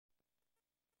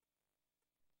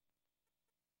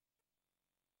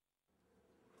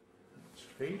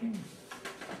Fading.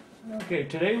 Okay,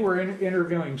 today we're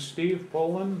interviewing Steve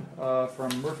Pullen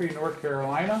from Murphy, North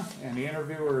Carolina, and the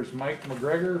interviewer is Mike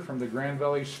McGregor from the Grand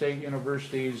Valley State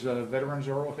University's Veterans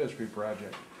Oral History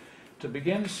Project. To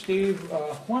begin, Steve,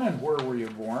 when and where were you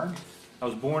born? I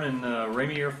was born in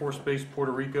Ramey Air Force Base,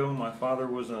 Puerto Rico. My father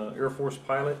was an Air Force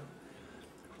pilot,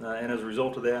 and as a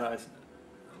result of that,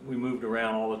 we moved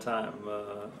around all the time.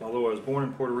 Although I was born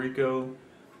in Puerto Rico,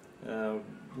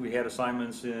 we had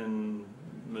assignments in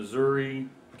Missouri,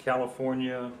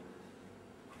 California,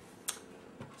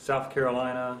 South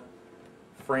Carolina,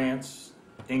 France,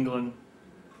 England,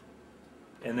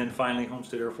 and then finally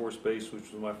Homestead Air Force Base,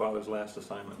 which was my father's last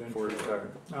assignment before he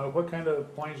retired. What kind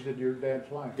of planes did your dad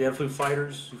fly? Dad flew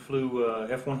fighters. He flew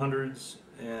F-100s,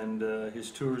 and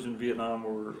his tours in Vietnam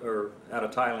or out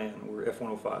of Thailand were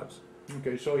F-105s.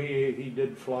 Okay, so he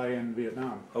did fly in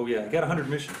Vietnam. Oh yeah, he got 100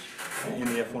 missions in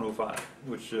the F-105,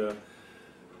 which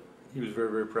he was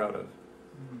very, very proud of.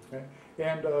 Okay,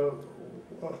 and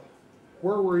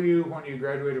where were you when you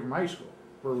graduated from high school?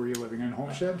 Where were you living, in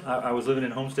Homestead? I was living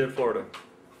in Homestead, Florida,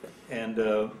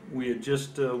 and we had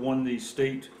just won the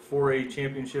state 4A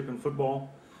championship in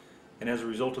football, and as a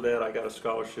result of that, I got a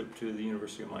scholarship to the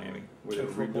University of Miami, where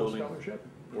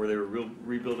they were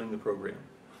rebuilding the program.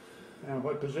 And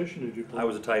what position did you play? I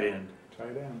was a tight end.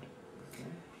 Tight end. Okay.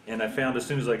 And I found as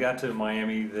soon as I got to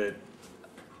Miami that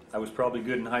I was probably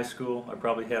good in high school. I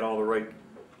probably had all the right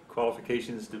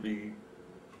qualifications to be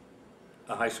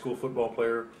a high school football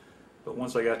player. But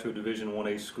once I got to a Division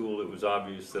 1A school, it was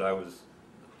obvious that I was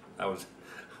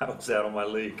out of my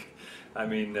league. I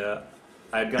mean, I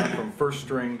had gone from first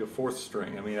string to fourth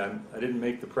string. I mean, I didn't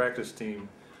make the practice team,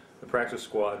 the practice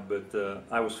squad, but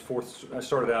I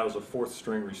started out as a fourth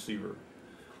string receiver,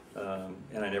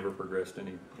 and I never progressed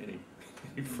any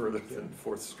further than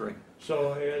fourth string.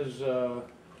 So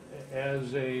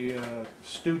as a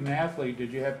student athlete,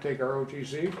 did you have to take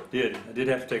ROTC? I did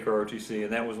have to take ROTC,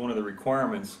 and that was one of the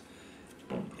requirements.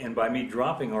 And by me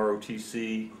dropping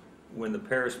ROTC when the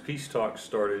Paris peace talks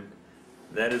started,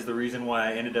 that is the reason why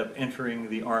I ended up entering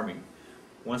the Army.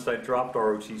 Once I dropped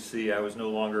ROTC, I was no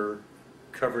longer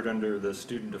covered under the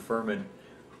student deferment,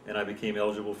 and I became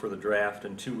eligible for the draft,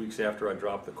 and 2 weeks after I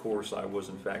dropped the course, I was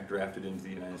in fact drafted into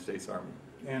the United States Army.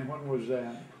 And when was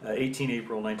that? 18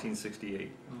 April 1968.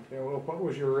 Okay, well, what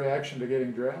was your reaction to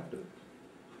getting drafted?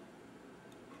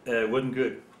 It wasn't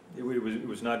good. It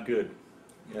was not good.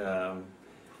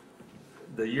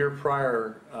 The year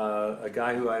prior, a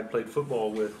guy who I had played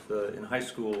football with in high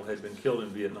school had been killed in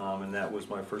Vietnam, and that was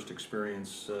my first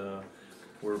experience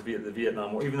where the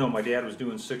Vietnam War. Even though my dad was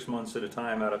doing 6 months at a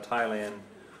time out of Thailand,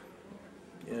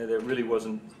 that really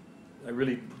wasn't. I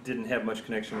really didn't have much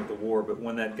connection with the war. But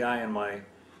when that guy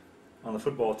on the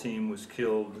football team was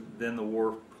killed, then the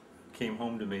war came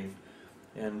home to me,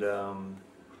 and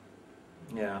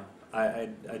yeah, I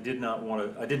did not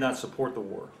want to. I did not support the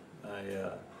war.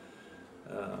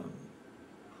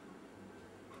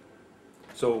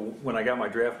 So when I got my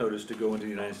draft notice to go into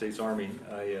the United States Army,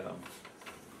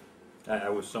 I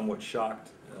was somewhat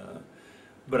shocked,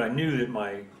 but I knew that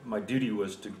my duty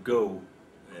was to go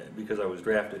because I was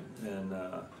drafted, and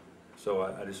so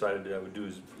I decided that I would do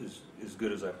as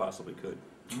good as I possibly could.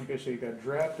 Okay, so you got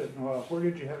drafted.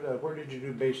 Where did you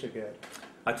do basic at?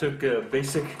 I took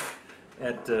basic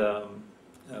at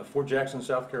Fort Jackson,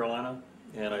 South Carolina,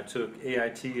 and I took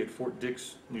AIT at Fort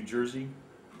Dix, New Jersey,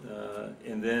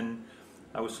 and then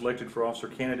I was selected for Officer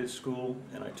Candidate School,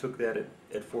 and I took that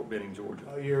at Fort Benning, Georgia.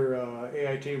 Your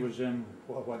AIT was in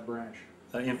what branch?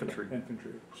 Infantry.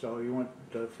 Infantry. So you went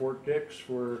to Fort Dix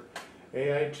for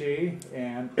AIT,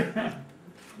 and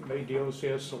made the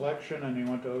OCS selection, and you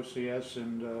went to OCS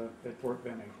at Fort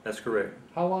Benning. That's correct.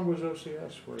 How long was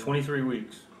OCS for you? 23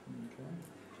 weeks.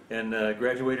 Okay. And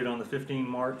graduated on the 15th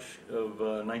March of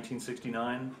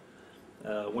 1969.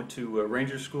 Went to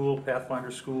Ranger School,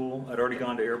 Pathfinder School. I'd already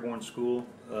gone to Airborne School,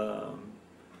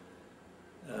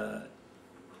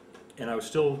 and I was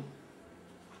still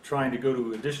trying to go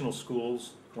to additional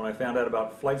schools when I found out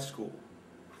about flight school.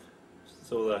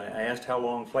 So I asked how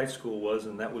long flight school was,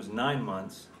 and that was 9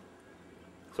 months.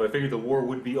 So I figured the war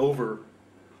would be over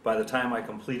by the time I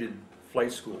completed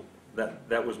flight school.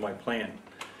 That was my plan.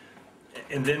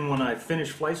 And then when I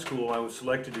finished flight school, I was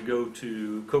selected to go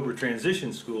to Cobra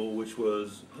Transition School, which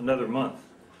was another month.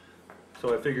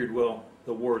 So I figured, well,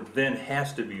 the war then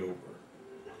has to be over.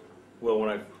 Well, when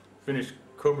I finished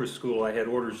Cobra school, I had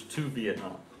orders to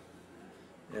Vietnam.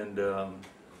 And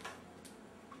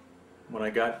when I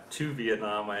got to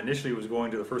Vietnam, I initially was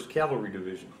going to the 1st Cavalry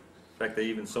Division. In fact, they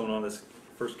even sewn on this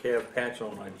 1st Cav patch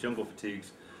on my jungle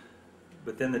fatigues.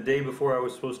 But then the day before I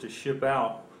was supposed to ship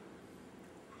out,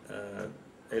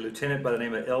 a lieutenant by the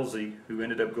name of Elsie, who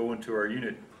ended up going to our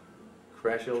unit,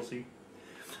 Crash Elsie.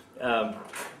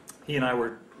 He and I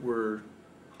were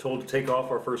told to take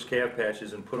off our first Cav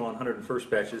patches and put on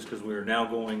 101st patches because we were now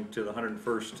going to the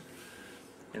 101st.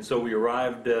 And so we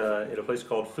arrived at a place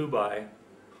called Fubai,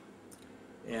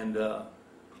 and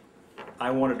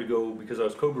I wanted to go, because I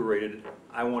was Cobra rated,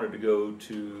 I wanted to go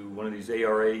to one of these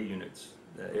ARA units,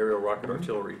 aerial rocket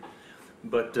artillery.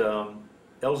 But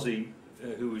Elsie,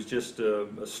 who was just a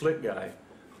slick guy,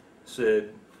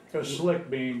 said... A slick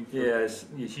being... Yeah, it's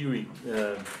Huey.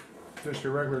 Just a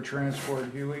regular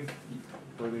transport Huey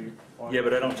for the... Yeah,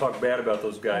 but I don't talk bad about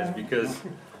those guys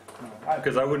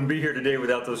because I wouldn't be here today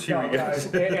without those Huey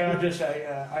guys.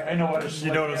 I know what a slick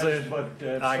You know what I'm saying?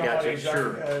 But I got you, somebody's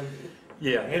sure.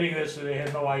 Yeah. hitting this and they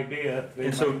had no idea.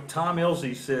 And so Tom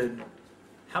Elsie said,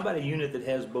 how about a unit that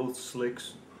has both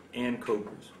slicks and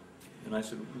Cobras? And I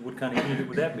said, what kind of unit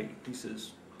would that be? He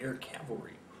says, Air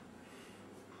Cavalry.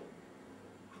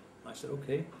 I said,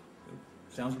 okay,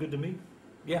 sounds good to me.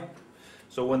 Yeah.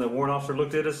 So when the warrant officer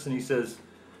looked at us and he says,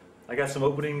 I got some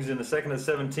openings in the 2nd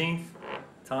and 17th,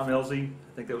 Tom Elsie,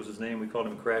 I think that was his name, we called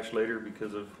him Crash later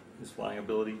because of his flying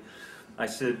ability. I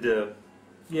said,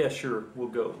 yeah, sure, we'll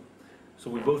go. So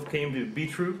we both came to B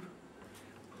Troop,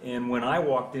 and when I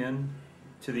walked in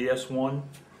to the S1,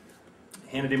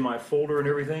 handed him my folder and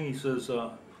everything, he says,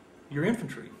 you're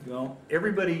infantry. Well,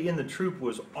 everybody in the troop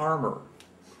was armor.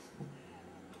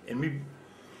 And me,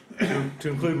 to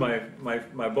include my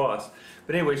boss.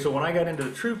 But anyway, so when I got into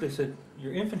the troop, they said,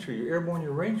 you're infantry, you're airborne,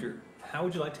 you're ranger. How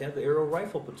would you like to have the aero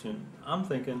rifle platoon? I'm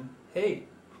thinking, hey,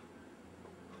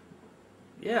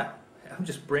 yeah, I'm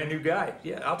just a brand new guy.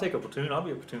 Yeah, I'll take a platoon, I'll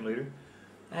be a platoon leader.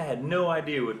 I had no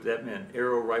idea what that meant,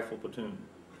 aero rifle platoon.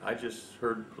 I just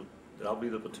heard that I'll be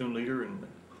the platoon leader and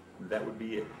that would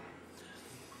be it.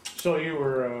 So you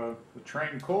were a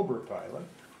trained Cobra pilot.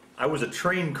 I was a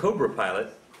trained Cobra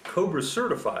pilot, Cobra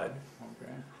certified.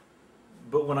 Okay.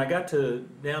 But when I got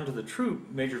down to the troop,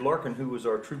 Major Larkin, who was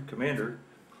our troop commander,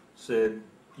 said,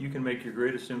 you can make your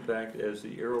greatest impact as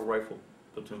the aero rifle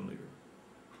platoon leader.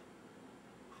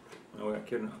 No, I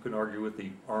couldn't argue with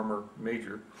the armor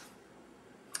major.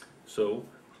 So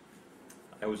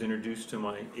I was introduced to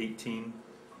my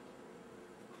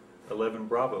 1811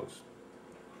 Bravos.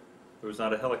 There was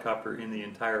not a helicopter in the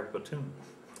entire platoon.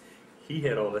 He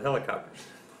had all the helicopters.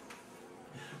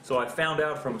 So I found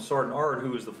out from Sergeant Ard, who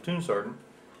was the platoon sergeant,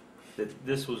 that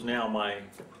this was now my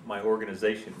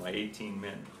organization, my 18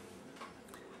 men.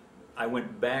 I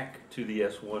went back to the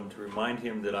S1 to remind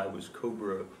him that I was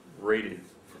Cobra rated,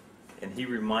 and he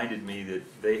reminded me that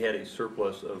they had a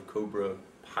surplus of Cobra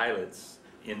pilots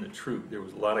in the troop. There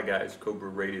was a lot of guys Cobra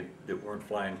rated that weren't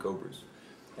flying Cobras,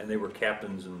 and they were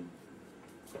captains, and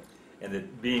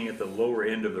that being at the lower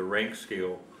end of the rank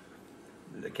scale,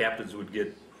 the captains would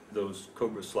get those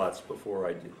Cobra slots before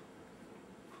I did.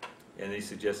 And they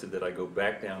suggested that I go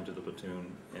back down to the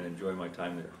platoon and enjoy my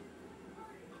time there.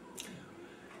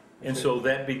 And so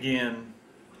that began,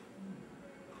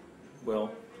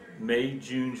 well, May,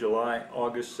 June, July,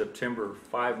 August, September,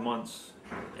 5 months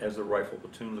as the rifle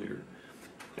platoon leader.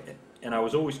 And I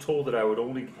was always told that I would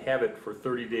only have it for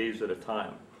 30 days at a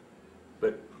time.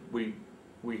 But we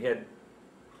had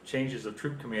changes of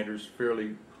troop commanders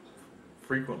fairly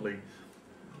frequently.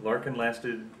 Larkin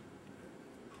lasted...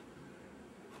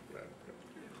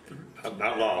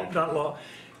 Not long. Not long.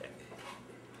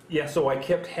 Yeah, so I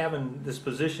kept having this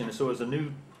position. So as a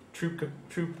new troop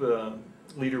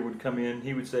leader would come in,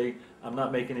 he would say, I'm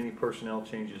not making any personnel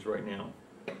changes right now.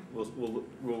 We'll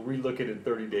relook at it in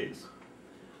 30 days.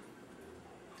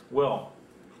 Well,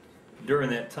 during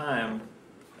that time,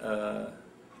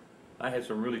 I had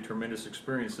some really tremendous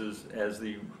experiences as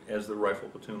the rifle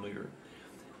platoon leader.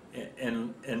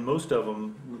 And most of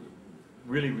them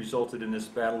really resulted in this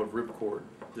Battle of Ripcord.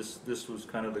 This was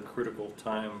kind of the critical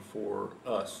time for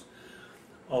us.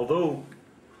 Although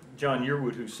John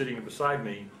Yearwood, who's sitting beside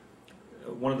me,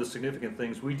 one of the significant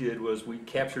things we did was we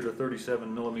captured a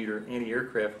 37mm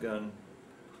anti-aircraft gun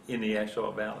in the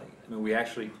Ashaw Valley. I mean, we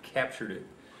actually captured it.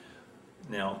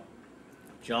 Now,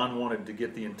 John wanted to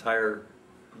get the entire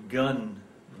gun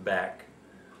back,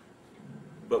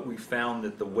 but we found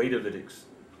that the weight of it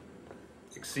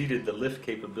exceeded the lift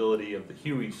capability of the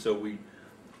Huey, so we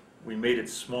made it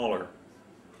smaller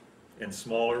and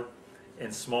smaller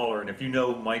and smaller. And if you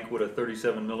know, Mike, what a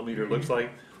 37mm looks like,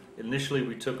 initially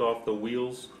we took off the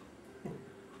wheels,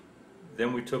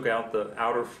 then we took out the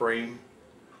outer frame.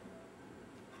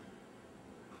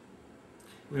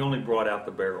 We only brought out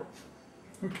the barrel.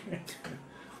 Okay.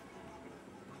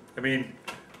 I mean,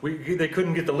 they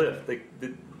couldn't get the lift.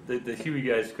 the Huey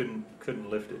guys couldn't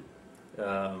lift it.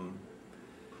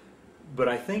 But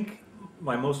I think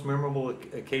my most memorable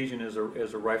occasion as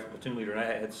a rifle platoon leader, and I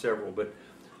had several, but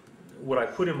what I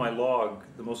put in my log,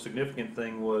 the most significant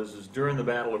thing is during the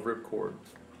Battle of Ripcord,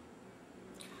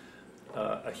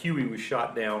 a Huey was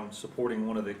shot down supporting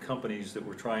one of the companies that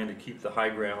were trying to keep the high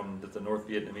ground that the North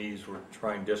Vietnamese were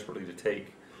trying desperately to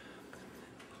take.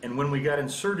 And when we got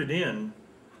inserted in,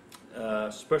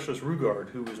 Specialist Rugard,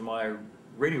 who was my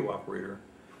radio operator,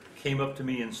 came up to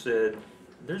me and said,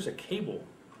 "There's a cable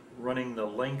running the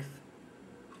length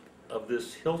of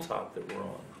this hilltop that we're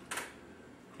on."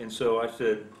 And so I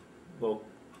said, "Well,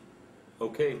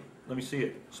 okay, let me see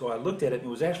it." So I looked at it and it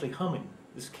was actually humming.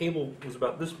 This cable was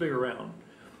about this big around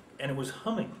and it was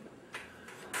humming.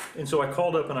 And so I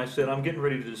called up and I said, "I'm getting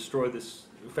ready to destroy this.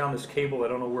 We found this cable. I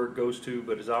don't know where it goes to,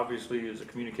 but it's obviously a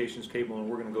communications cable and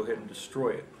we're going to go ahead and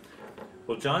destroy it."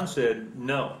 Well, John said,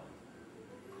 "No,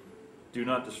 do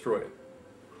not destroy it."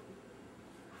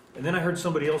 And then I heard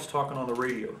somebody else talking on the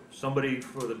radio, somebody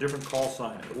for the different call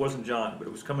sign. It wasn't John, but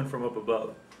it was coming from up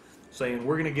above, saying,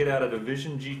 "We're going to get out a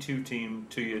Division G2 team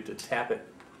to you to tap it.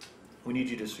 We need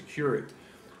you to secure it."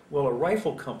 Well, a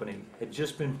rifle company had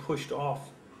just been pushed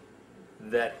off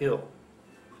that hill.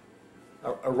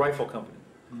 A rifle company.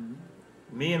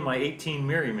 Mm-hmm. Me and my 18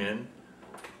 merry men,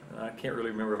 I can't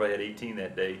really remember if I had 18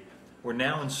 that day, were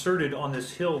now inserted on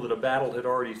this hill that a battle had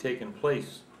already taken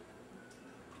place.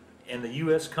 And the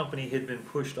U.S. company had been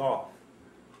pushed off.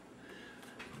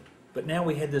 But now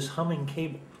we had this humming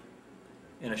cable.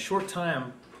 In a short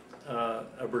time,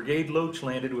 a brigade Loach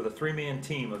landed with a 3-man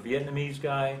team, a Vietnamese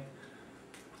guy,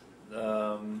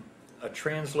 a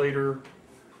translator,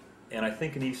 and I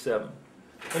think an E7.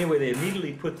 Anyway, they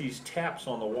immediately put these taps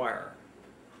on the wire.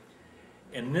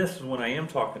 And this is when I am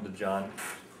talking to John,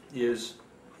 is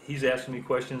he's asking me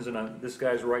questions and this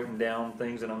guy's writing down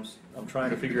things and I'm trying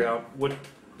to figure out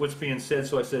what's being said.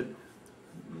 So I said,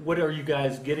 "What are you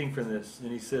guys getting from this?"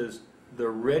 And he says, "The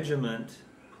regiment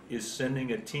is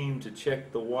sending a team to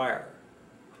check the wire."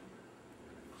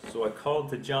 So I called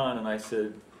to John and I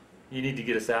said, "You need to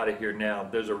get us out of here now.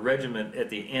 There's a regiment at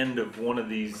the end of one of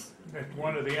these. At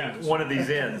one of the ends. One of these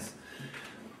ends."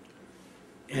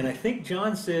 And I think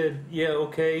John said, "Yeah,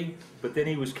 okay," but then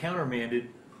he was countermanded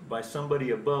by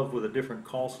somebody above with a different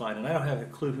call sign, and I don't have a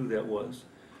clue who that was.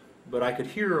 But I could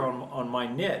hear on my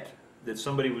net that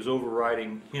somebody was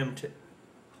overriding him,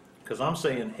 because I'm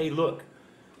saying, "Hey, look,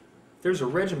 there's a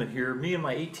regiment here. Me and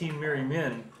my 18 merry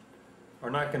men are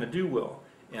not going to do well."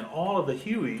 And all of the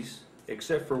Hueys,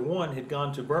 except for one, had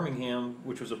gone to Birmingham,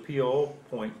 which was a POL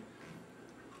point,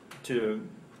 to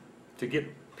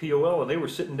get POL, and they were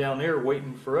sitting down there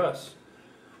waiting for us.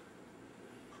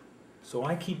 So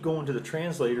I keep going to the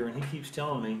translator, and he keeps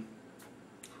telling me,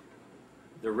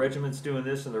 "The regiment's doing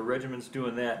this and the regiment's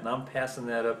doing that," and I'm passing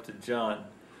that up to John.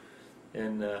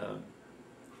 And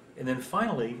then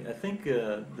finally, I think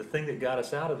the thing that got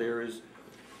us out of there is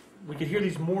we could hear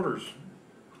these mortars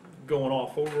going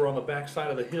off over on the back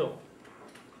side of the hill.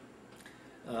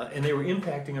 And they were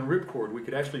impacting on Ripcord. We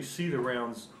could actually see the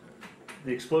rounds,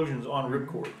 the explosions on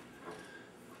Ripcord.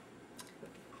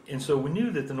 And so we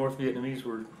knew that the North Vietnamese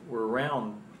were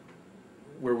around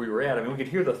where we were at. I mean, we could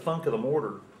hear the thunk of the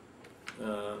mortar.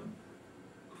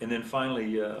 And then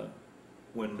finally,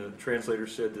 when the translator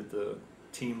said that the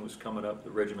team was coming up,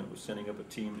 the regiment was sending up a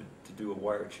team to do a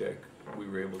wire check, we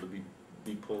were able to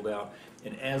be pulled out.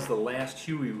 And as the last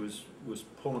Huey was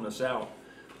pulling us out,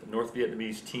 the North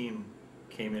Vietnamese team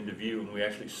came into view, and we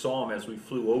actually saw them as we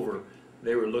flew over.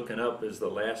 They were looking up as the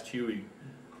last Huey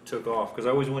took off, because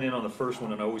I always went in on the first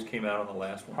one and I always came out on the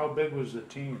last one. How big was the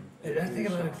team? I think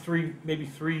about like three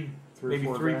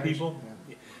guys? people.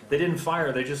 Yeah. They didn't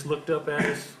fire, they just looked up at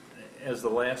us as the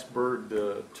last bird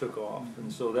took off.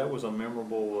 And so that was a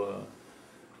memorable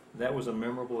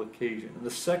occasion. And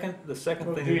the second Well,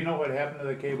 thing. do you know what happened to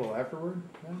the cable afterward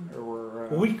then? Or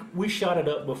were, We shot it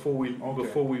up before we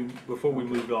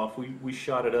moved off. We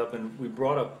shot it up and we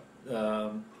brought up.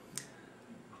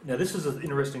 Now this is an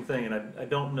interesting thing, and I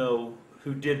don't know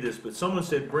who did this, but someone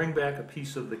said bring back a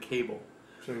piece of the cable.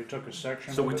 So you took a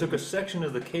section So of we it? took a section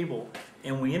of the cable,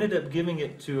 and we ended up giving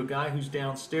it to a guy who's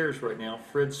downstairs right now,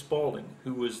 Fred Spaulding,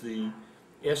 who was the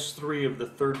S3 of the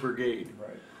 3rd Brigade.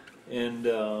 Right. And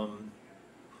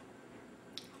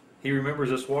he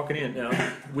remembers us walking in. Now,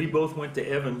 we both went to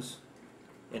Evans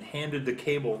and handed the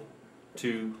cable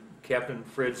to Captain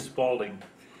Fred Spaulding,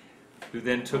 who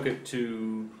then took it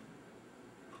to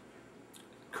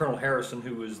Colonel Harrison,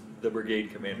 who was the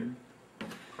brigade commander.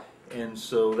 And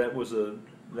so that was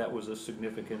a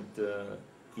significant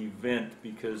event,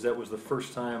 because that was the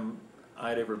first time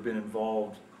I'd ever been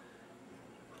involved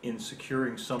in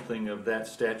securing something of that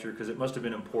stature, because it must have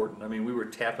been important. I mean, we were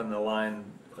tapping the line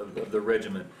of the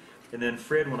regiment. And then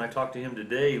Fred, when I talked to him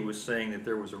today, was saying that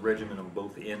there was a regiment on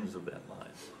both ends of that line.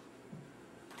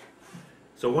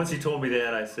 So once he told me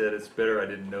that, I said, it's better I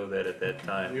didn't know that at that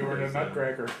time. You were a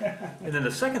nutcracker. And then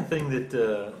the second thing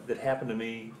that happened to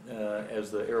me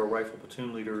as the aero rifle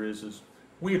platoon leader is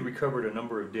we had recovered a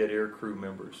number of dead air crew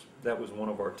members. That was one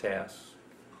of our tasks.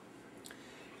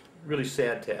 Really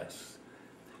sad tasks.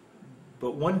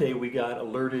 But one day we got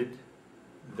alerted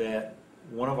that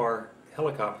one of our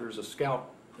helicopters, a scout,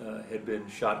 had been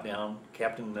shot down.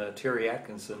 Captain Terry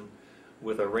Atkinson,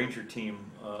 with a ranger team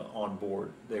on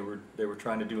board. They were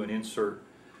trying to do an insert,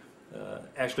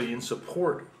 actually in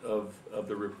support of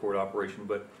the Ripcord operation,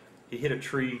 but he hit a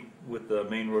tree with the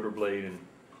main rotor blade, and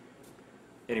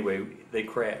anyway, they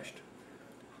crashed.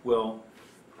 Well,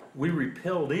 we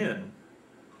repelled in,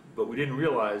 but we didn't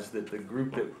realize that the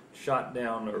group that shot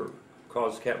down or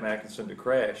caused Captain Atkinson to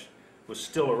crash was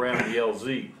still around the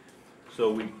LZ.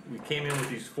 So we came in with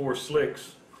these 4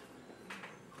 slicks.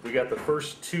 We got the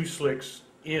first 2 slicks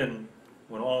in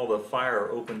when all the fire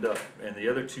opened up, and the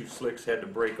other 2 slicks had to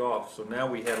break off. So now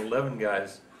we had 11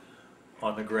 guys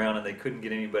on the ground, and they couldn't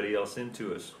get anybody else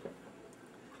into us.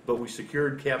 But we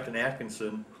secured Captain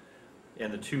Atkinson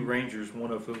and the 2 Rangers,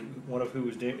 one of who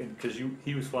was because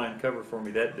he was flying cover for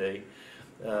me that day,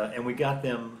 and we got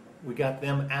them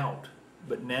out.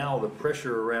 But now the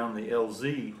pressure around the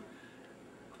LZ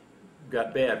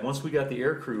got bad. Once we got the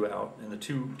air crew out and the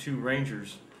two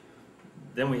Rangers,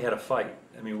 then we had a fight.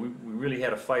 I mean, we really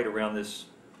had a fight around this.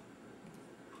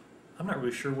 I'm not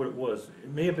really sure what it was. It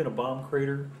may have been a bomb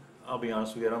crater. I'll be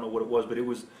honest with you, I don't know what it was, but it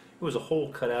was a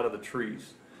hole cut out of the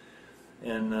trees.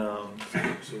 And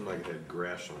It seemed like it had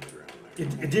grass on the ground there.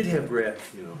 it did have grass,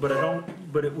 You know. but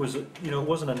it was, it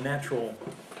wasn't a natural.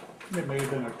 It may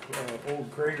have been an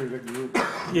old crater that grew.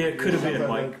 Yeah, it could have been, something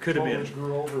Mike. that Could have been. foliage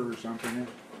grew over or something.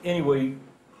 Anyway,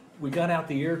 we got out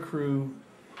the air crew,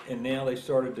 and now they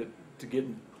started to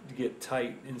get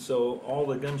tight, and so all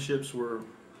the gunships were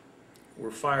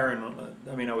firing.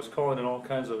 I mean, I was calling in all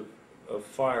kinds of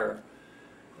fire,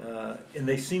 and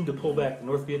they seemed to pull back. The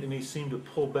North Vietnamese seemed to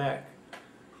pull back,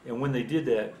 and when they did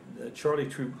that, the Charlie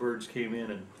Troop birds came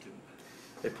in and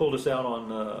they pulled us out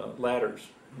on ladders,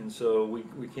 and so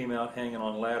we came out hanging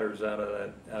on ladders out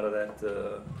of that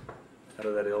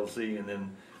LZ, and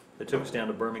then they took us down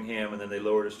to Birmingham, and then they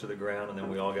lowered us to the ground, and then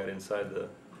we all got inside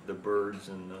the birds,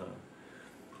 and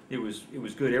it was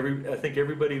good. I think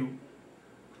everybody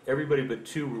but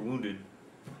 2 were wounded.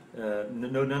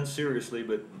 None seriously,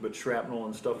 but shrapnel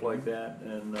and stuff like that,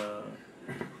 and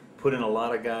put in a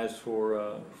lot of guys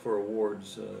for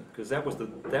awards, because that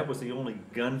was the only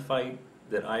gunfight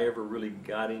that I ever really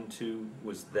got into,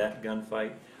 was that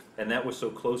gunfight, and that was so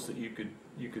close that you could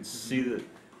see the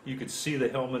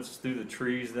helmets through the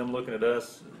trees, them looking at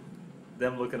us,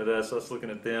 us looking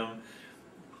at them.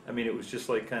 I mean, it was just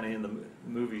like kind of in the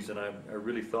movies, and I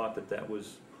really thought that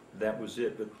was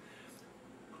it.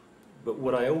 But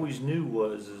what I always knew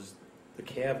is the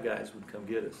Cav guys would come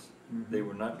get us. Mm-hmm. They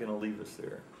were not going to leave us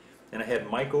there. And I had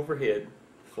Mike overhead,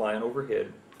 flying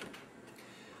overhead.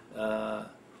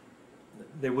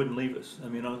 They wouldn't leave us. I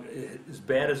mean, as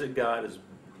bad as it got,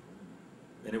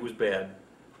 and it was bad,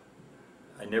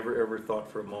 I never ever thought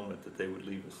for a moment that they would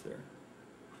leave us there.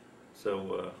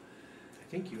 So I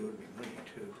think you owed me money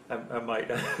too. I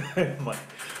might, I might.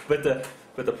 But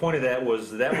the point of that was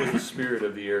the spirit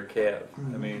of the Air Cav.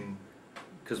 I mean,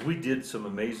 because we did some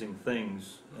amazing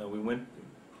things. We went,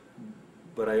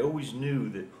 but I always knew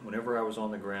that whenever I was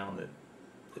on the ground that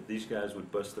these guys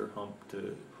would bust their hump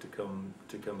to come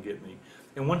get me.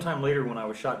 And one time later, when I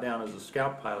was shot down as a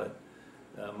scout pilot,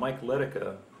 Mike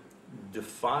Letica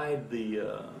defied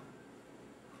the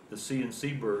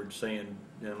CNC bird, saying,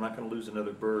 I'm not going to lose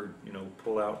another bird,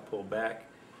 pull out, pull back.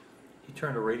 He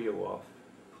turned the radio off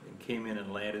and came in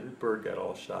and landed. The bird got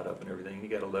all shot up and everything. He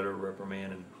got a letter of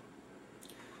reprimand.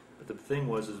 But the thing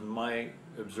was, my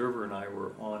observer and I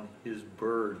were on his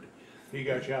bird. He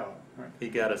got you out. Right. He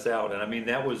got us out, and I mean,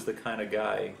 that was the kind of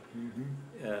guy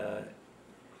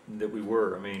that we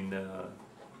were. I mean,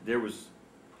 there was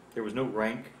no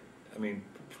rank. I mean,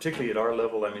 particularly at our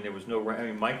level, I mean, there was no rank. I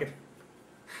mean, Mike,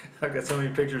 I've got so many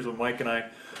pictures of Mike and I,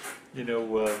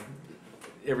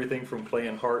 everything from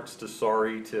playing hearts to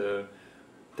sorry to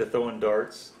throwing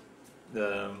darts.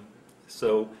 But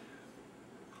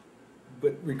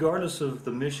regardless of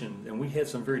the mission, and we had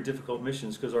some very difficult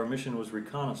missions because our mission was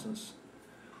reconnaissance,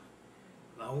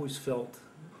 I always felt,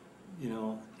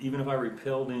 even if I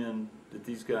repelled in, that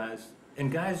these guys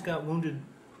got wounded.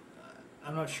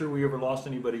 I'm not sure we ever lost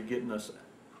anybody getting us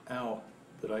out,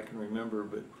 that I can remember,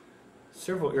 but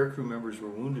several aircrew members were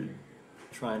wounded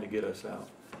trying to get us out.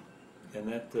 And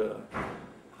that,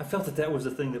 I felt that that was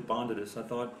the thing that bonded us.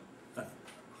 I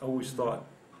always thought,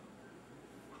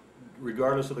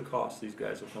 regardless of the cost, these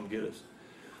guys will come get us.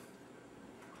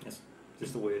 That's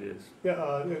just the way it is.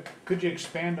 Yeah, could you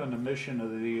expand on the mission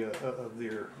of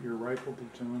your rifle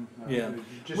platoon? Yeah.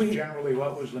 Just generally,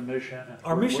 what was the mission?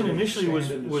 Our mission Where did you initially was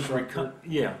stand in the structure?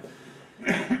 yeah.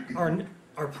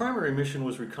 Our primary mission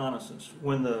was reconnaissance.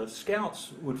 When the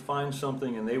scouts would find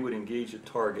something and they would engage a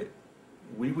target,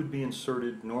 we would be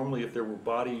inserted, normally if there were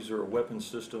bodies or a weapon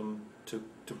system, to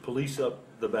police up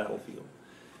the battlefield.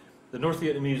 The North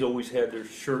Vietnamese always had their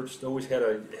shirts, they always had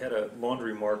a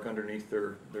laundry mark underneath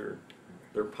their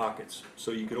pockets,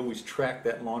 so you could always track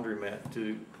that laundry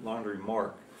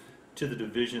mark to the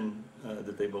division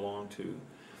that they belonged to.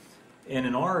 And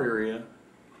in our area,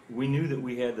 we knew that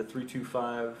we had the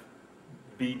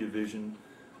 325B division,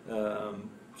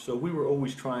 so we were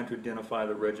always trying to identify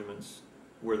the regiments,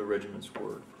 where the regiments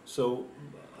were. So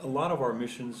a lot of our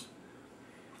missions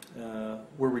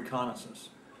were reconnaissance.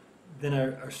 Then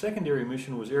our secondary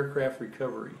mission was aircraft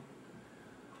recovery.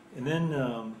 And then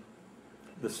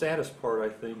the saddest part, I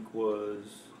think, was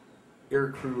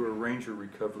aircrew or ranger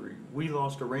recovery. We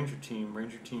lost a ranger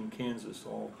team Kansas.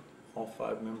 All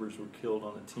 5 members were killed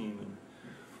on the team,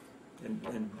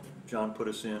 and John put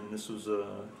us in. This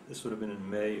would have been in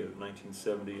May of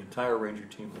 1970. The entire ranger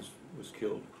team was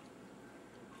killed,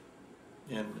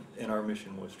 and our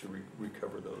mission was to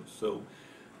recover those. So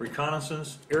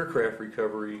reconnaissance, aircraft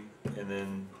recovery, and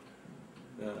then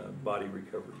body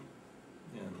recovery.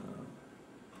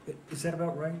 And is that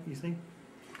about right, you think?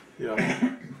 Yeah,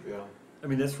 yeah. I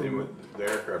mean, that's from The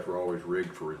aircraft were always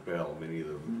rigged for repel. Many of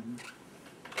them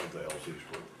of the LCs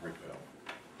were repel.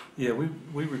 Yeah,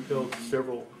 we repelled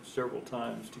several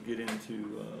times to get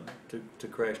into to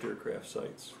crashed aircraft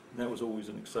sites. And that was always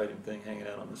an exciting thing, hanging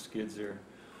out on the skids there,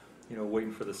 you know,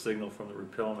 waiting for the signal from the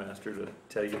rappel master to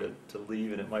tell you to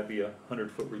leave, and it might be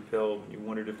 100-foot rappel, and you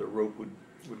wondered if the rope would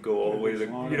go all the way to the,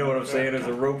 you know what I'm saying, as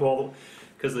the rope all,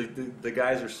 because the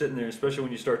guys are sitting there, especially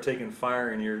when you start taking fire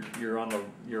and you're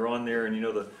on there, and you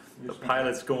know the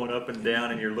pilot's going up and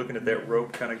down, and you're looking at that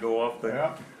rope kind of go off the.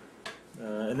 Yeah.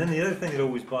 And then the other thing that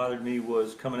always bothered me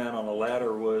was coming out on a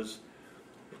ladder was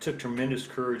it took tremendous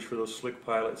courage for those slick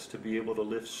pilots to be able to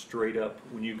lift straight up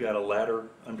when you've got a ladder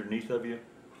underneath of you,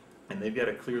 and they've got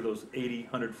to clear those 80,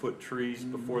 100-foot trees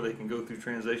before they can go through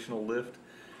transitional lift.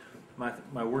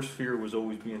 My worst fear was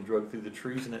always being drugged through the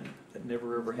trees, and it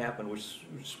never ever happened, which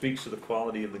speaks to the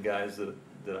quality of the guys that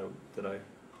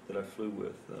I flew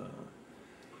with.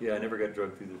 Yeah, I never got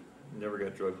drugged through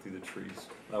the trees.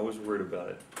 I was worried about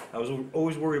it. I was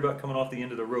always worried about coming off the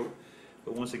end of the rope.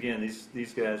 But once again,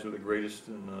 these guys were the greatest,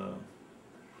 and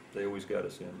they always got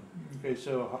us in. Okay,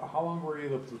 so how long were you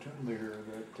the platoon leader of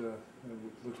the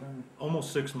platoon?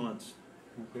 Almost 6 months.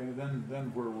 Okay,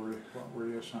 then what were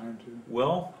you assigned to?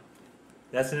 Well,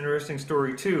 that's an interesting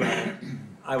story too.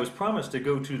 I was promised to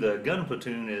go to the gun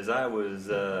platoon as I was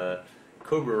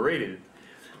Cobra rated,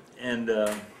 and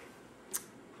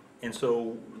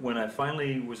so when I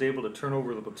finally was able to turn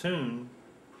over the platoon,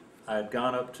 I had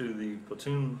gone up to the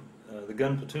platoon, the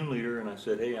gun platoon leader, and I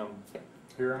said, "Hey,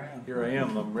 Here I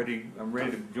am. I'm ready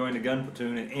to join the gun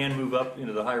platoon and move up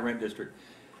into the high rent district."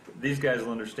 These guys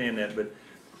will understand that, but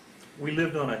we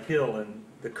lived on a hill, and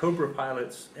the Cobra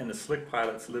pilots and the slick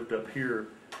pilots lived up here,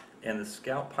 and the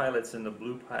scout pilots and the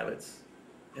blue pilots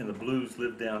and the blues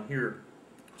lived down here.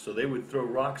 So they would throw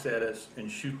rocks at us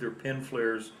and shoot their pin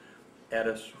flares at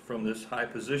us from this high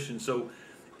position. So,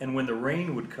 and when the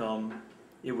rain would come,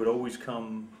 it would always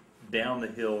come down the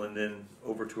hill and then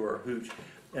over to our hooch.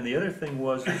 And the other thing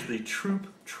was the troop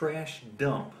trash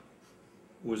dump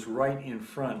was right in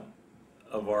front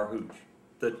of our hooch.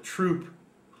 The troop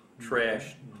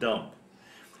trash dump.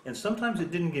 And sometimes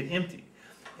it didn't get empty.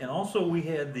 And also we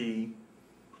had the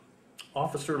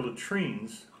officer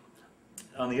latrines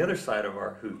on the other side of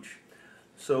our hooch.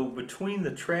 So between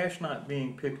the trash not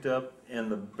being picked up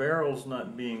and the barrels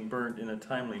not being burnt in a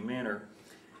timely manner,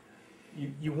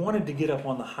 you wanted to get up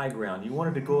on the high ground. You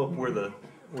wanted to go up where the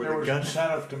guns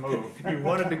incentive to move. You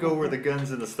wanted to go where the guns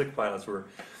and the slick pilots were.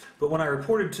 But when I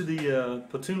reported to the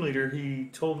platoon leader, he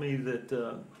told me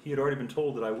that he had already been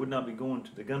told that I would not be going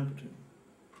to the gun platoon.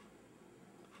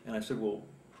 And I said, "Well,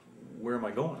 where am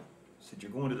I going?" He said,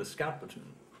 "You're going to the scout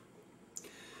platoon."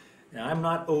 Now, I'm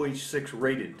not OH-6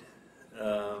 rated.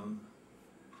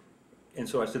 And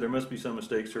so I said, "There must be some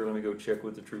mistake, sir. Let me go check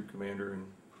with the troop commander." And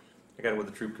I got with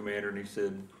the troop commander, and he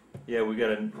said, Yeah, we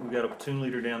got a platoon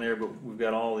leader down there, but we've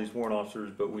got all these warrant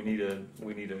officers, but we need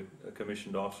a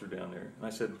commissioned officer down there. And I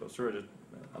said, well, sir,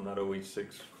 I'm not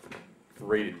OH6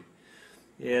 rated.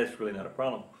 Yeah, it's really not a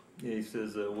problem. Yeah, he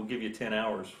says, we'll give you 10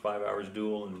 hours, 5 hours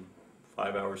dual and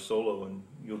 5 hours solo, and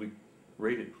you'll be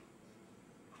rated.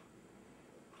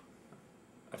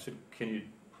 I said, I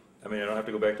don't have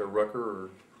to go back to Rucker or,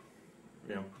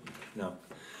 no.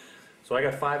 So I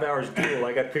got 5 hours dual.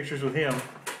 I got pictures with him.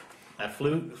 I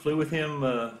flew with him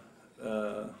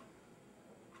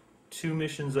 2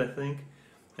 missions, I think,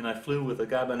 and I flew with a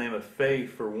guy by the name of Faye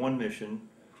for 1 mission.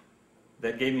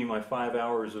 That gave me my 5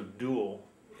 hours of dual,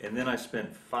 and then I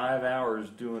spent 5 hours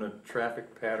doing a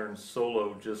traffic pattern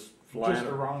solo, just flying Just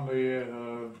around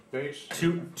the base?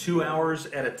 2 hours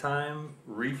at a time,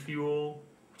 refuel,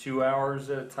 2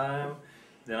 hours at a time.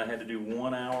 Then I had to do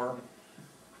 1 hour.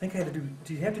 I think I had to do.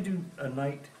 Did you have to do a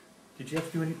night? Did you have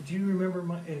to do any? Do you remember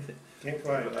anything? Can't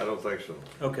find I it. don't think so.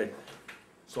 Okay.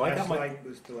 So I got my. Last night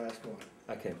was the last one.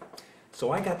 Okay.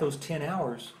 So I got those 10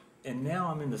 hours, and now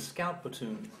I'm in the scout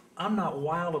platoon. I'm not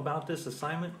wild about this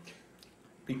assignment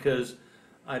because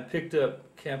I picked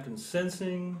up Captain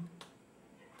Sensing.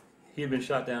 He had been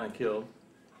shot down and killed.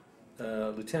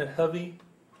 Lieutenant Hovey.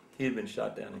 He had been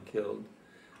shot down and killed.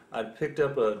 I'd picked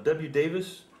up W.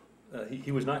 Davis.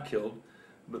 He was not killed,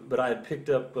 but I had picked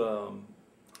up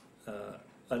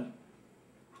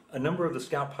a number of the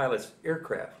scout pilots'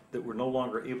 aircraft that were no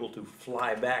longer able to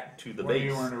fly back to the When base.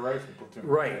 you were in a rifle platoon.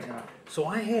 Right. Yeah. So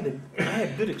I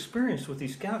had good experience with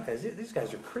these scout guys. These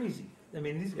guys are crazy. I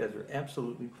mean, these guys are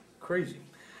absolutely crazy.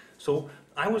 So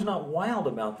I was not wild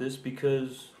about this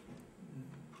because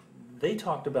they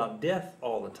talked about death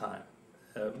all the time.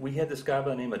 We had this guy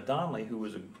by the name of Donnelly who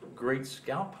was a great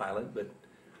scout pilot, but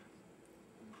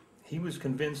he was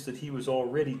convinced that he was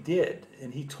already dead.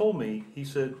 And he told me, I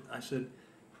said,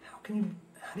 how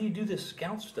do you do this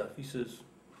scout stuff? He says,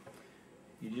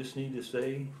 you just need to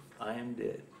say, I am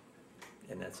dead.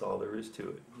 And that's all there is to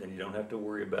it. Then you don't have to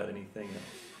worry about anything else.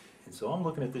 And so I'm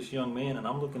looking at this young man and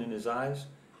I'm looking in his eyes,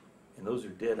 and those are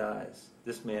dead eyes.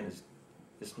 This man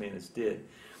is dead.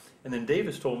 And then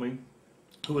Davis told me,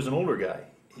 who was an older guy,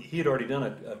 he had already done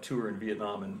a tour in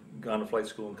Vietnam and gone to flight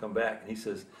school and come back, and he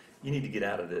says, you need to get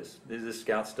out of this. This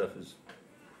scout stuff is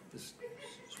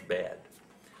bad.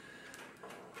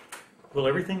 Well,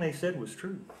 everything they said was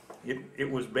true.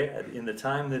 It was bad. In the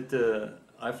time that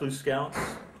I flew scouts,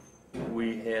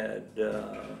 we had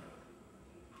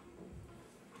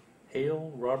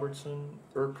Hale, Robertson,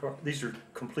 Urquhart. These are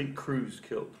complete crews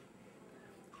killed.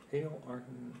 Hale,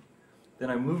 then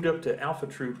I moved up to Alpha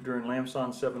Troop during Lam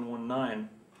Son 719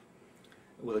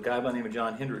 with a guy by the name of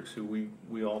John Hendricks, who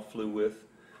we all flew with.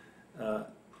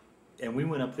 And we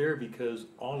went up there because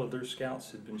all of their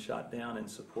scouts had been shot down in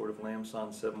support of Lam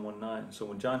Son 719. So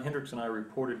when John Hendricks and I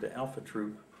reported to Alpha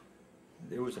Troop,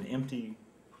 there was an empty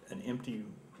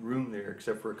room there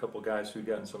except for a couple guys who'd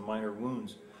gotten some minor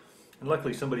wounds. And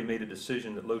luckily somebody made a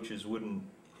decision that Loaches wouldn't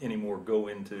anymore go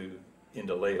into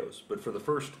Laos. But for the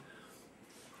first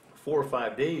 4 or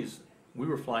 5 days, we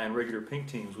were flying regular pink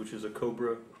teams, which is a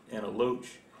Cobra and a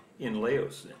Loach in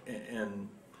Laos. And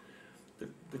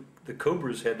the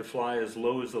Cobras had to fly as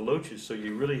low as the Loaches, so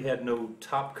you really had no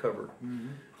top cover.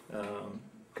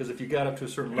 Because if you got up to a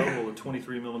certain level, the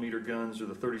 23 millimeter guns or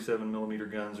the 37 millimeter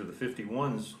guns or the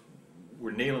 51s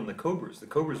were nailing the Cobras. The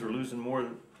Cobras were losing more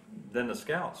than the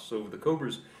Scouts, so the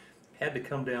Cobras had to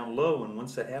come down low, and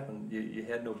once that happened, you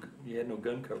had no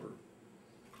gun cover.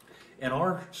 And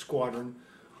our squadron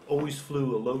always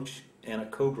flew a Loach and a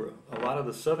Cobra. A lot of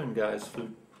the Southern guys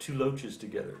flew 2 Loaches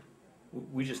together.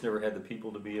 We just never had the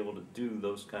people to be able to do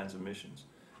those kinds of missions.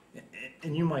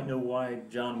 And you might know why,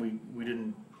 John, we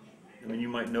didn't, I mean, you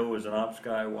might know as an ops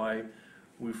guy why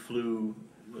we flew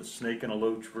a Snake and a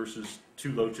Loach versus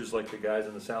 2 Loaches like the guys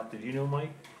in the South. Did you know,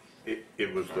 Mike?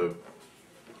 It was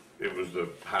the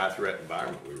high threat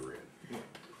environment we were in.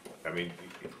 I mean,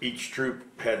 each troop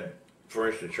had, for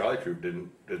instance, Charlie Troop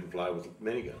didn't fly with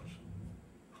miniguns.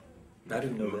 I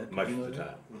didn't know that. Much of the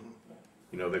time. Mm-hmm.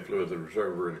 You know, they flew with the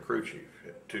reserver and the crew chief,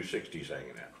 had 260s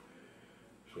hanging out.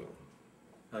 So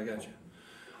I got you.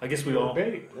 I guess we all.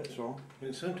 Bait, that's all.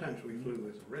 And sometimes we flew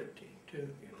with a red team too,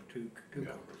 two Yeah.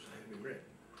 Cobras, they had to be red.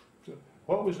 So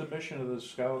what was the mission of the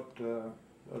scout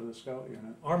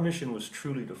unit? Our mission was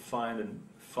truly to find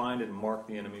and mark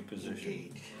the enemy position.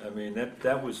 Indeed. I mean,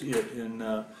 that was it.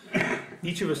 And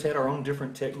each of us had our own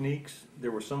different techniques.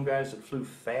 There were some guys that flew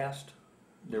fast.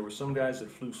 There were some guys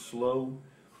that flew slow.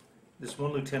 This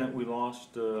one lieutenant we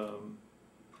lost,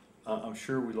 I'm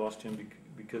sure we lost him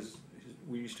because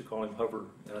we used to call him Hover.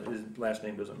 His last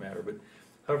name doesn't matter, but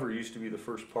hover used to be the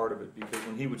first part of it, because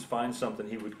when he would find something,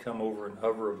 he would come over and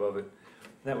hover above it.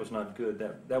 That was not good.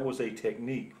 That was a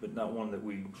technique, but not one that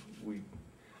we.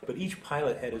 But each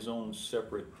pilot had his own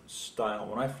separate style.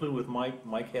 When I flew with Mike,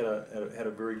 Mike had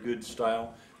a very good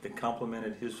style that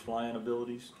complemented his flying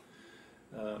abilities.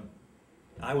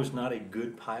 I was not a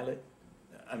good pilot.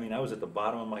 I mean, I was at the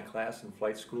bottom of my class in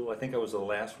flight school. I think I was the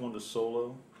last one to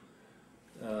solo.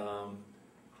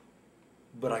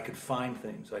 But I could find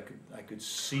things. I could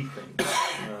see things.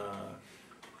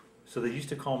 So they used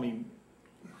to call me,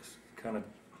 kind of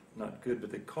not good,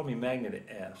 but they called me magnet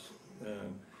ass.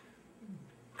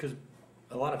 Because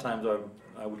a lot of times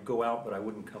I would go out, but I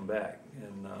wouldn't come back.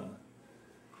 And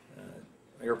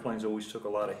airplanes always took a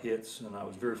lot of hits, and I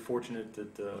was very fortunate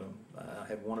that I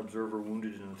had one observer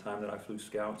wounded in the time that I flew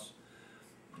scouts.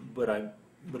 But a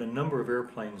number of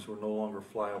airplanes were no longer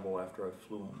flyable after I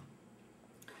flew them,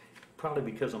 probably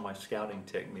because of my scouting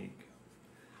technique.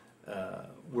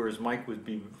 Whereas Mike would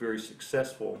be very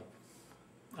successful,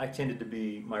 I tended to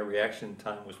be, my reaction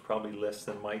time was probably less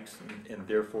than Mike's, and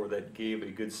therefore that gave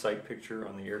a good sight picture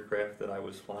on the aircraft that I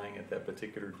was flying at that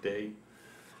particular day.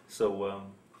 So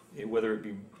whether it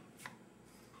be,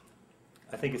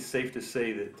 I think it's safe to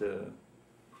say that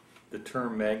the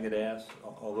term magnet ass,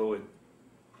 although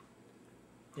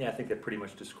I think that pretty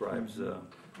much describes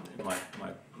my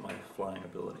flying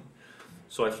ability.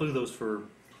 So I flew those for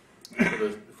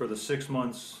the 6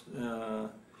 months,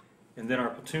 and then our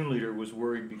platoon leader was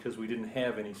worried because we didn't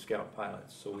have any scout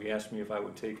pilots. So he asked me if I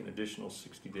would take an additional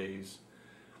 60 days,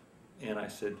 and I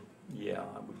said, yeah,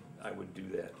 I would do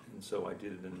that. And so I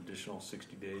did an additional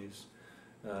 60 days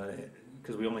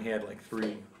because we only had like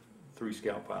three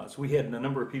scout pilots. We had a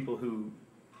number of people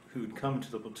who'd come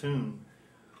to the platoon,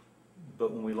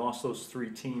 but when we lost those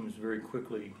 3 teams very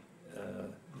quickly,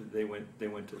 they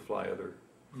went to fly other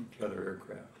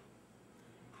aircraft.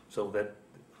 So that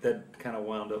kind of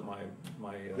wound up my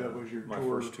That was your my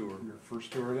tour, first tour. Your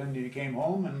first tour. Then you came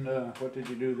home, and what did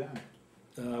you do then?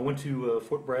 I went to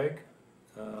Fort Bragg,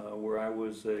 where I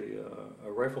was a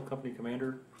rifle company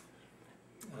commander.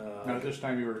 Now, this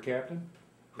time you were a captain?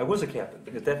 I was a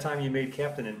captain. At that time, you made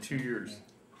captain in 2 years.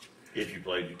 If you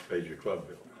paid your club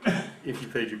bill. If you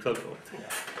paid your club bill.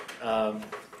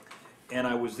 And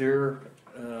I was there,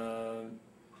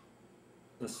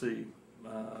 let's see,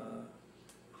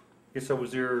 I guess I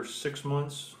was there 6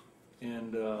 months,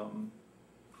 and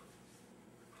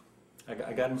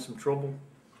I got in some trouble.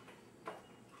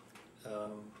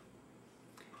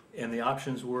 And the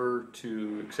options were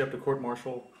to accept a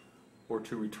court-martial or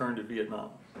to return to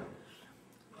Vietnam.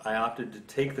 I opted to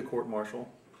take the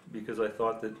court-martial because I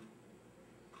thought that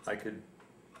I could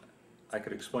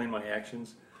explain my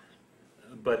actions,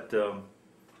 but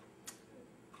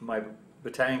my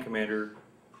battalion commander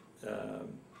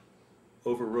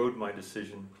overrode my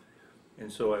decision,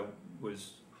 and so I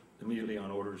was immediately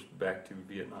on orders back to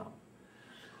Vietnam.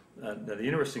 Now the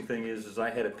interesting thing is I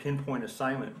had a pinpoint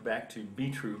assignment back to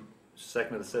B Troop,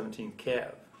 2nd of the 17th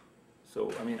Cav.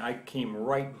 So I mean, I came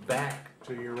right back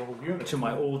To your old unit. to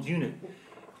my old unit,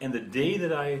 and the day that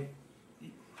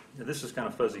now this is kind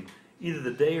of fuzzy, either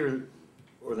the day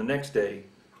or the next day,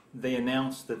 they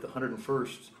announced that the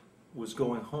 101st was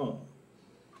going home.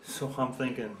 So I'm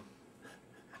thinking,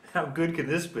 how good can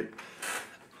this be?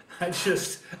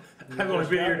 I've only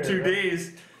been here 2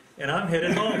 days, and I'm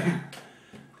headed home.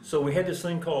 So we had this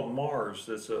thing called Mars.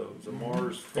 It's a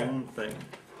Mars phone thing.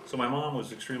 So my mom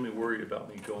was extremely worried about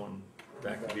me going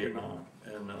back to Vietnam,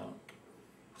 and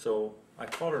so I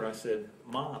called her and I said,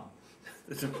 "Mom,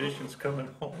 the division's coming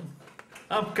home.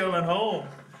 I'm coming home."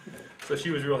 So she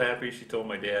was real happy. She told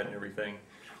my dad and everything.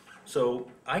 So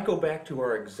I go back to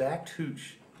our exact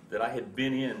hooch that I had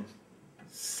been in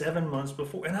 7 months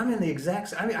before, and I'm in the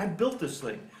exact. I mean, I built this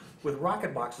thing with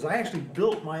rocket boxes. I actually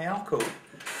built my alcove,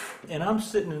 and I'm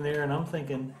sitting in there and I'm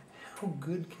thinking, how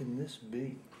good can this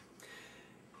be?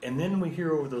 And then we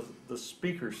hear over the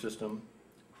speaker system,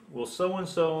 "Will so and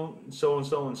so and so and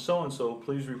so and so and so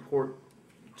please report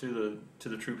to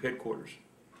the troop headquarters?"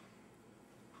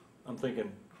 I'm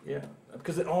thinking, yeah,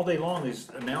 because all day long these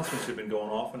announcements have been going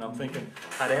off, and I'm thinking,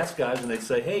 I'd ask guys and they'd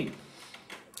say, "Hey,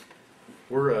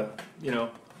 we're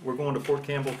going to Fort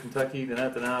Campbell, Kentucky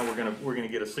tonight. We're gonna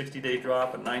get a 60-day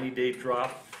drop, a 90-day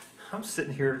drop." I'm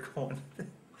sitting here going,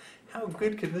 how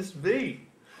good can this be?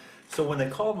 So when they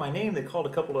called my name, they called a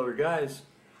couple other guys,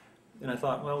 and I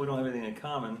thought, well, we don't have anything in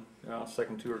common. They're all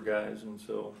second tour guys, and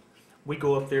so we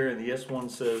go up there, and the S1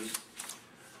 says,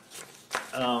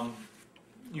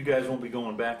 "You guys won't be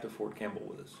going back to Fort Campbell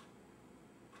with us."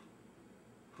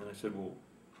 And I said, "Well,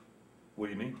 what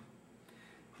do you mean?"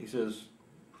 He says,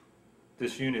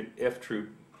 this unit, F Troop,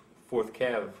 4th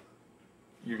Cav,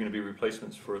 you're going to be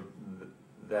replacements for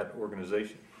that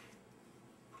organization.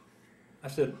 I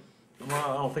said,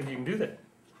 well, I don't think you can do that.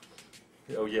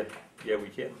 Oh yeah, we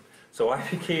can. So I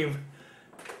went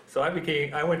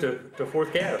to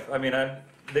 4th Cav. I mean,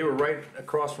 they were right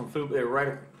across from Phu. They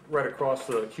were right across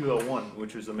the QL1,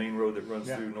 which is the main road that runs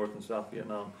through North and South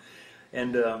Vietnam.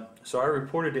 And so I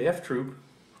reported to F Troop,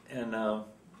 and the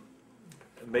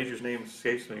Major's name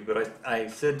escapes me, but I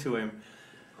said to him,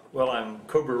 well, I'm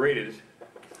Cobra rated.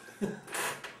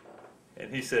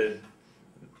 And he said,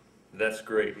 that's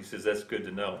great. He says, that's good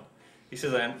to know. He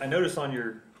says, I noticed on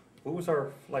your, what was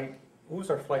our flight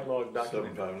log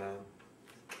document? 759.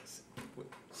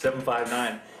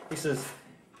 759. He says,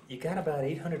 you got about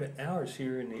 800 hours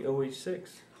here in the OH-6.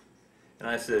 And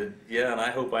I said, yeah, and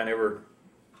I hope I never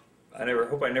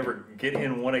get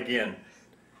in one again.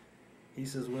 He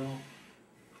says, well,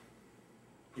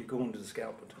 you're going to the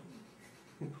scout platoon.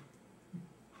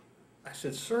 I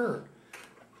said, sir,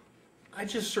 I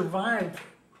just survived,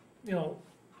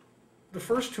 the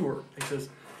first tour. He says,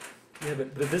 yeah, but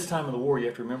at this time of the war, you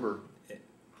have to remember,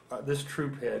 this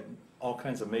troop had all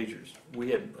kinds of majors.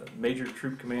 We had a major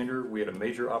troop commander, we had a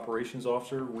major operations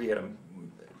officer, we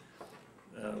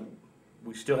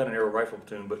still had an aero rifle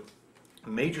platoon, but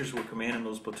majors were commanding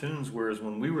those platoons, whereas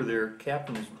when we were there,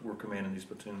 captains were commanding these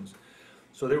platoons.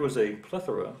 So there was a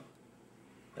plethora,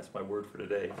 that's my word for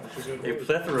today, a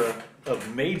plethora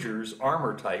of majors,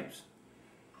 armor types.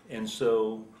 And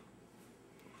so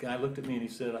the guy looked at me and he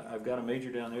said, I've got a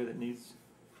major down there that needs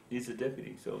a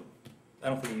deputy. So I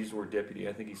don't think he used the word deputy,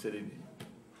 I think he said it.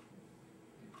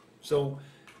 So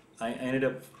I ended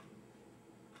up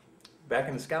back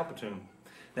in the scout platoon.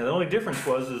 Now the only difference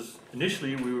is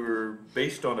initially we were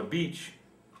based on a beach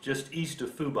just east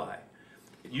of Phu Bai.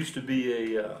 It used to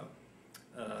be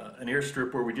an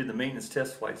airstrip where we did the maintenance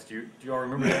test flights. Do you all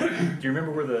remember that? Do you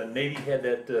remember where the Navy had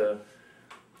that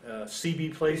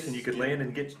CB place and you could land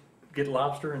and get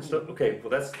lobster and stuff? Okay,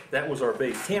 well that was our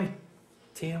base. Tim,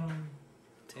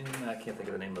 I can't think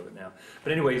of the name of it now.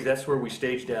 But anyways, that's where we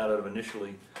staged out of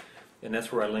initially, and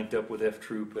that's where I linked up with F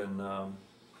Troop, and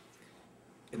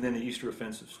then the Easter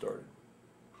Offensive started.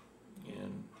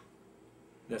 And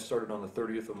that started on the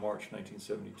 30th of March,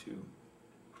 1972.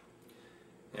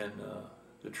 And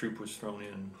the troop was thrown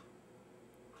in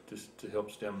just to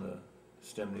help stem the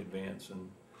advance, and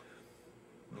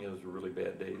those were really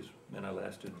bad days. And I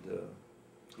lasted a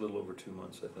little over 2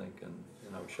 months, I think, and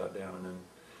I was shot down, and then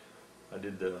I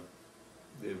did the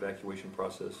evacuation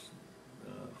process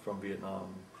from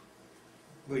Vietnam.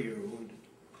 Well, you were wounded.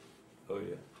 Oh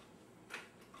yeah.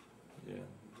 Yeah,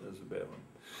 that was a bad one.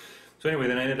 So anyway,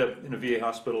 then I ended up in a VA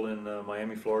hospital in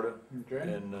Miami, Florida.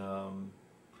 Okay. And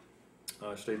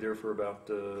I stayed there for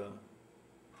about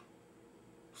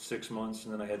 6 months,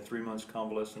 and then I had 3 months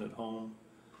convalescent at home.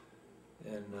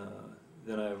 And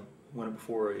then I went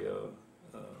before a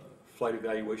flight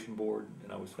evaluation board,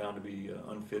 and I was found to be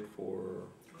unfit for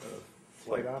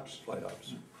Flight ops.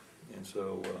 And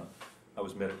so I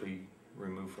was medically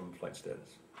removed from flight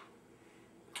status.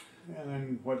 And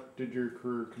then what did your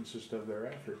career consist of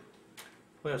thereafter?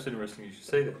 Well, that's interesting you should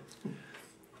say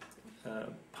that.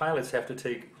 Pilots have to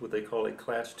take what they call a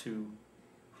Class 2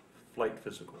 flight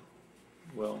physical.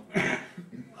 Well,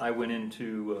 I went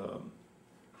into,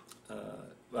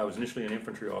 I was initially an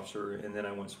infantry officer, and then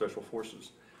I went Special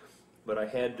Forces. But I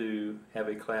had to have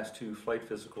a Class 2 flight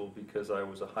physical because I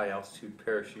was a high altitude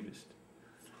parachutist.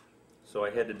 So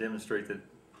I had to demonstrate that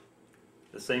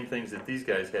the same things that these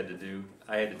guys had to do,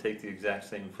 I had to take the exact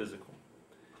same physical.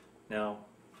 Now,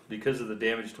 because of the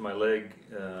damage to my leg,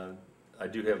 I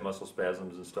do have muscle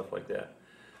spasms and stuff like that.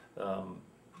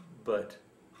 But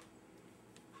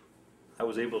I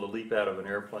was able to leap out of an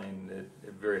airplane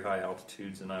at very high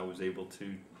altitudes, and I was able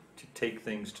to take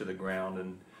things to the ground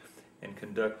and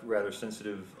conduct rather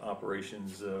sensitive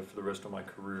operations for the rest of my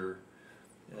career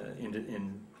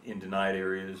in denied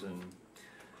areas. And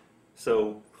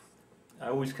so I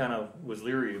always kind of was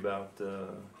leery about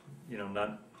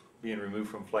not being removed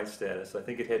from flight status. I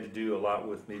think it had to do a lot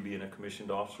with me being a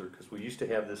commissioned officer, because we used to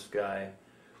have this guy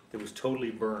that was totally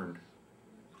burned.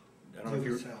 I don't know if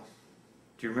you Novacell.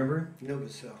 do you remember him?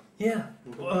 Novacell. Yeah.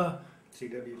 CW2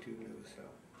 Novacell.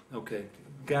 Okay.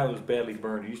 Guy was badly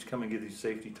burned. He used to come and give these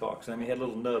safety talks. I mean, he had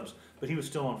little nubs, but he was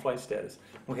still on flight status.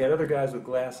 We had other guys with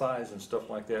glass eyes and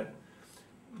stuff like that,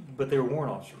 but they were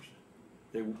warrant officers.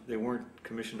 They weren't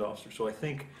commissioned officers. So I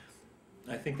think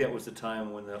that was the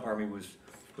time when the Army was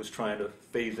trying to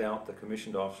phase out the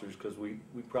commissioned officers, because we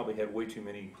probably had way too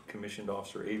many commissioned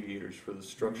officer aviators for the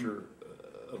structure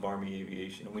of Army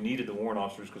aviation, and we needed the warrant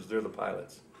officers because they're the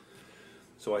pilots.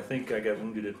 So I think I got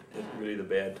wounded at really the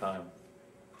bad time.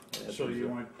 So you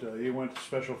went to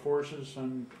Special Forces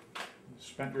and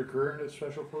spent your career in the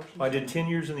Special Forces? I did 10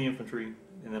 years in the infantry,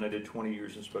 and then I did 20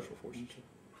 years in Special Forces.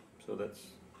 So that's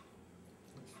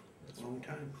a long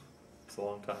time. it's a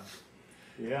long time.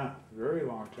 Yeah, very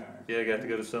long time. Yeah, I got to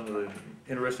go to some of the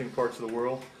interesting parts of the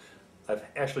world. I've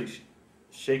actually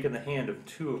shaken the hand of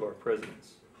 2 of our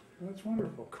presidents, That's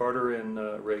wonderful. Carter and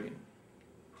Reagan.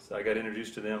 So I got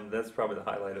introduced to them. That's probably the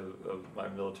highlight of my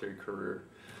military career.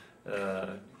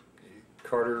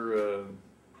 Carter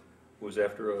was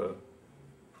after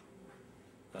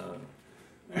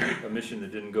a mission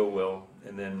that didn't go well,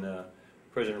 and then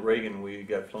President Reagan, we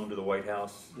got flown to the White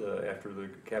House after the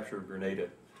capture of Grenada.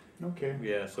 Okay.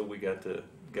 Yeah, so we got to.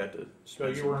 So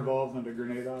you were involved in the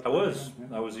Grenada I operation? was.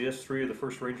 Yeah. I was the S3 of the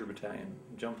 1st Ranger Battalion.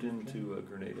 Jumped into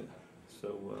Grenada,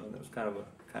 so that was kind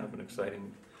of an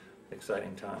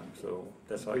exciting time. So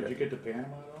that's how I Did got. you get to Panama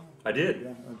at all? I did.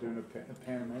 Yeah, doing a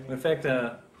Panamanian. In fact,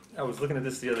 I was looking at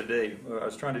this the other day. I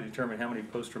was trying to determine how many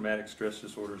post-traumatic stress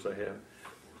disorders I have.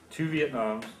 2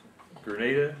 Vietnams,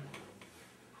 Grenada,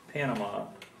 Panama,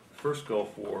 First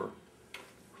Gulf War,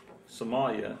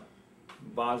 Somalia,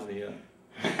 Bosnia,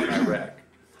 and Iraq.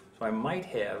 So I might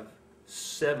have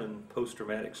 7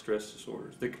 post-traumatic stress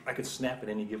disorders that I could snap at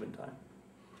any given time.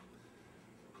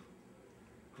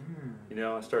 You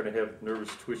know, I started to have nervous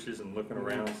twitches and looking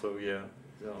around. So yeah.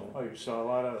 So, Oh, you saw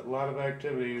a lot of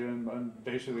activity in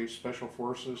basically Special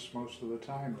Forces most of the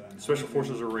time then. Special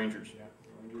Forces or Rangers. Yeah,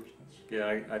 Rangers.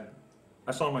 Yeah,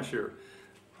 I saw my share.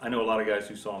 I know a lot of guys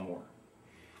who saw more.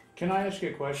 Can I ask you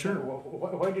a question? Sure.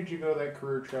 Why did you go that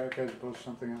career track as opposed to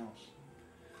something else?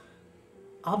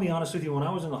 I'll be honest with you, when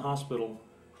I was in the hospital,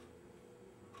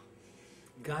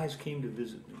 guys came to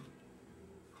visit me.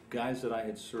 Guys that I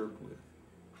had served with.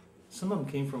 Some of them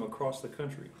came from across the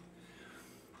country.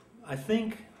 I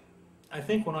think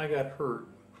when I got hurt,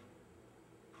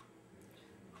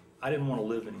 I didn't want to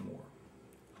live anymore.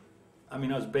 I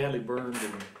mean, I was badly burned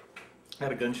and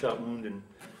had a gunshot wound, and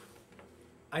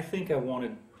I think I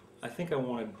wanted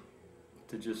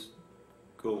to just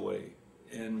go away.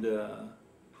 And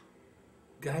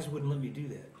guys wouldn't let me do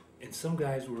that. And some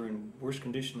guys were in worse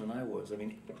condition than I was. I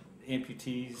mean,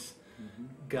 amputees,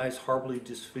 guys horribly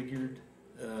disfigured,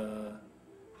 but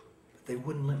they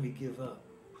wouldn't let me give up.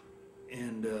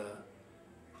 And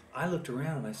I looked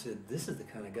around and I said, this is the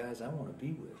kind of guys I want to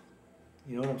be with.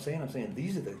 You know what I'm saying? I'm saying,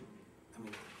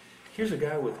 here's a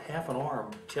guy with half an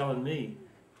arm telling me,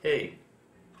 hey,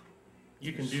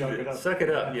 you can do this. Suck it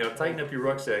up. You know, tighten up your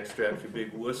rucksack straps, you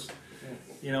big wuss.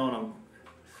 You know, and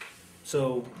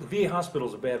so the VA hospital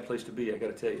is a bad place to be, I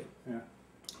got to tell you. Yeah.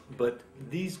 But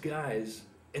these guys,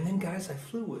 and then guys I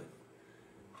flew with,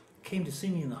 came to see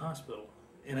me in the hospital.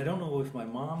 And I don't know if my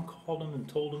mom called them and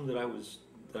told them that I was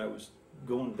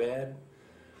going bad.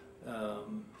 I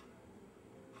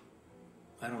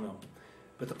don't know.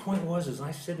 But the point was,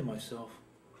 I said to myself,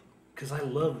 because I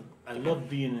loved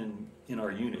being in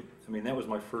our unit. I mean, that was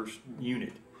my first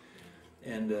unit.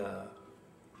 And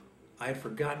I had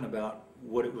forgotten about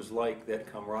what it was like,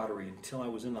 that camaraderie, until I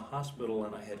was in the hospital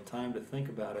and I had time to think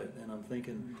about it. And I'm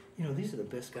thinking, you know, these are the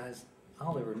best guys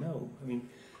I'll ever know. I mean,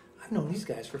 I've known these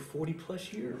guys for 40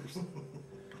 plus years.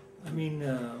 I mean,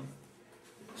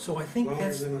 so I think Longer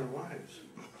that's. than our wives.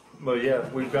 Well, yeah,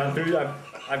 we've gone through.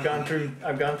 I've gone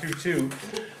through 2.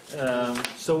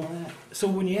 So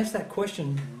when you ask that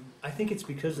question, I think it's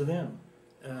because of them.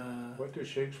 What does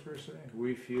Shakespeare say?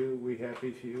 We few, we happy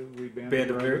few, we band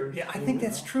Band of of brothers. Yeah, I think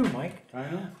that's true, Mike. I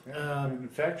know. Yeah. In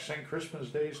fact, St. Christmas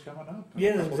Day is coming up. in a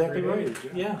Yeah, that's couple, exactly 3 right.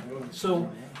 days, Yeah.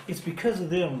 So it's because of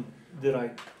them that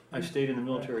I stayed in the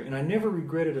military, and I never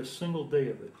regretted a single day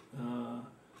of it.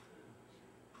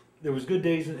 There was good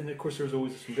days, and of course there was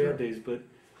always some bad days, but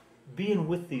being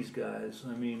with these guys,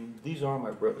 I mean, these are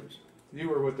my brothers. You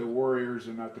were with the warriors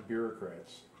and not the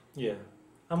bureaucrats. Yeah.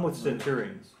 I'm with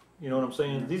centurions. You know what I'm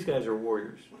saying? Yeah. These guys are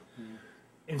warriors. Yeah.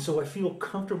 And so I feel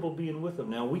comfortable being with them.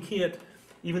 Now, we can't,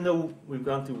 even though we've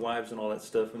gone through wives and all that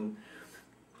stuff, and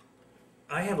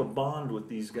I have a bond with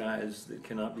these guys that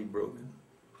cannot be broken.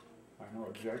 I know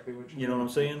exactly what You know what I'm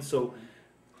saying? So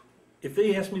if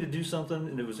they asked me to do something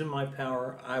and it was in my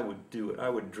power, I would do it. I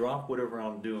would drop whatever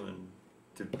I'm doing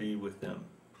to be with them,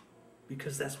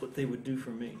 because that's what they would do for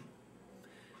me.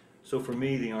 So for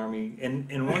me, the Army,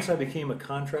 and once I became a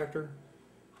contractor,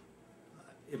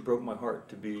 it broke my heart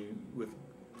to be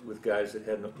with guys that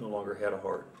had no longer had a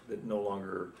heart, that no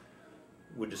longer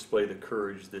would display the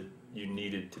courage that you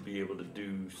needed to be able to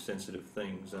do sensitive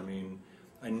things. I mean,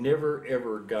 I never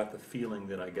ever got the feeling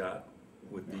that I got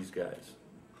with these guys.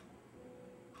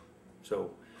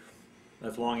 So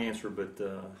That's a long answer, but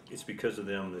it's because of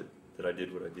them that I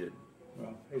did what I did.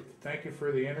 Well, hey, thank you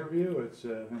for the interview.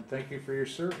 And thank you for your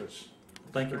service.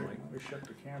 Thank you, Mike. Let me shut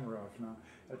the camera off now.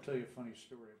 I'll tell you a funny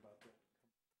story about